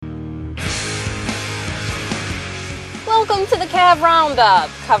Welcome to the Cav Round-Up,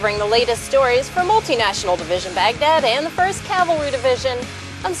 covering the latest stories for multinational Division-Baghdad and the 1st Cavalry Division.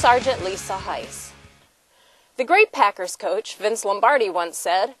 I'm Sergeant Lisa Heise. The great Packers coach, Vince Lombardi, once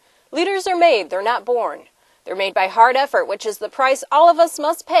said, "Leaders are made, they're not born. They're made by hard effort, which is the price all of us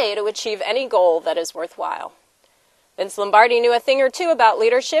must pay to achieve any goal that is worthwhile." Vince Lombardi knew a thing or two about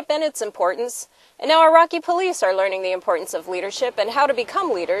leadership and its importance, and now Iraqi police are learning the importance of leadership and how to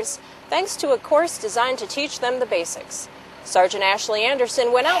become leaders, thanks to a course designed to teach them the basics. Sergeant Ashley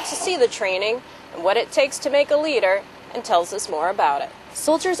Anderson went out to see the training and what it takes to make a leader and tells us more about it.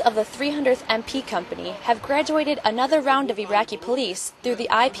 Soldiers of the 300th MP Company have graduated another round of Iraqi police through the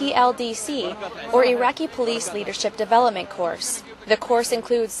IPLDC, or Iraqi Police Leadership Development Course. The course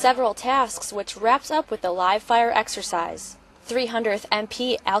includes several tasks which wraps up with the live fire exercise. 300th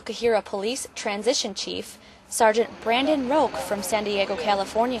MP Al-Qahira Police Transition Chief, Sergeant Brandon Roque from San Diego,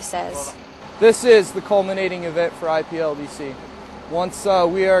 California says, "This is the culminating event for IPLDC. Once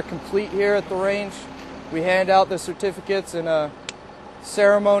we are complete here at the range, we hand out the certificates in a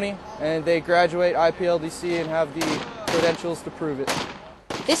ceremony, and they graduate IPLDC and have the credentials to prove it."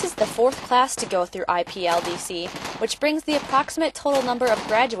 This is the 4th class to go through IPLDC, which brings the approximate total number of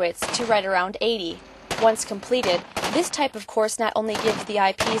graduates to right around 80. Once completed, this type of course not only gives the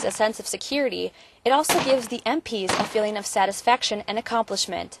IPs a sense of security, it also gives the MPs a feeling of satisfaction and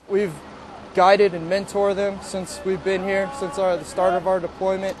accomplishment. We've guided and mentored them since we've been here, since the start of our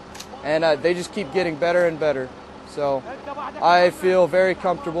deployment, and they just keep getting better and better. So I feel very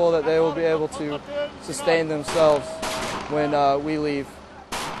comfortable that they will be able to sustain themselves when we leave.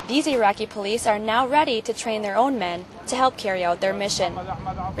 These Iraqi police are now ready to train their own men to help carry out their mission.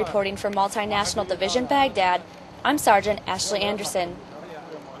 Reporting for Multinational Division Baghdad, I'm Sergeant Ashley Anderson.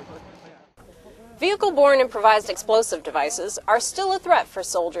 Vehicle-boren improvised explosive devices are still a threat for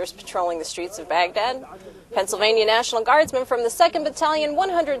soldiers patrolling the streets of Baghdad. Pennsylvania National Guardsmen from the 2nd Battalion,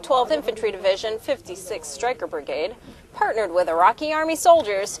 112th Infantry Division, 56th Stryker Brigade, partnered with Iraqi Army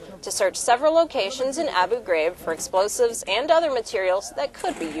soldiers to search several locations in Abu Ghraib for explosives and other materials that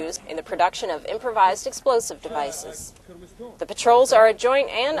could be used in the production of improvised explosive devices. The patrols are a joint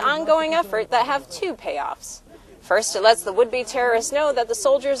and ongoing effort that have two payoffs. First, it lets the would-be terrorists know that the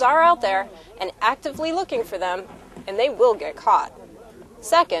soldiers are out there and actively looking for them, and they will get caught.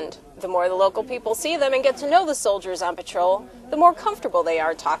 Second, the more the local people see them and get to know the soldiers on patrol, the more comfortable they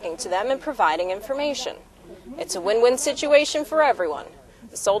are talking to them and providing information. It's a win-win situation for everyone.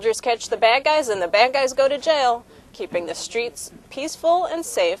 The soldiers catch the bad guys and the bad guys go to jail, keeping the streets peaceful and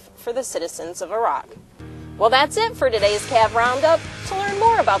safe for the citizens of Iraq. Well, that's it for today's Cav Roundup. To learn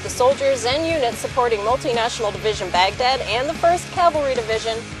more about the soldiers and units supporting Multinational Division Baghdad and the 1st Cavalry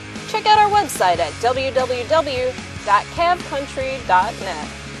Division, check out our website at www.cavcountry.net.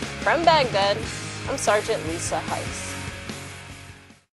 From Baghdad, I'm Sergeant Lisa Heise.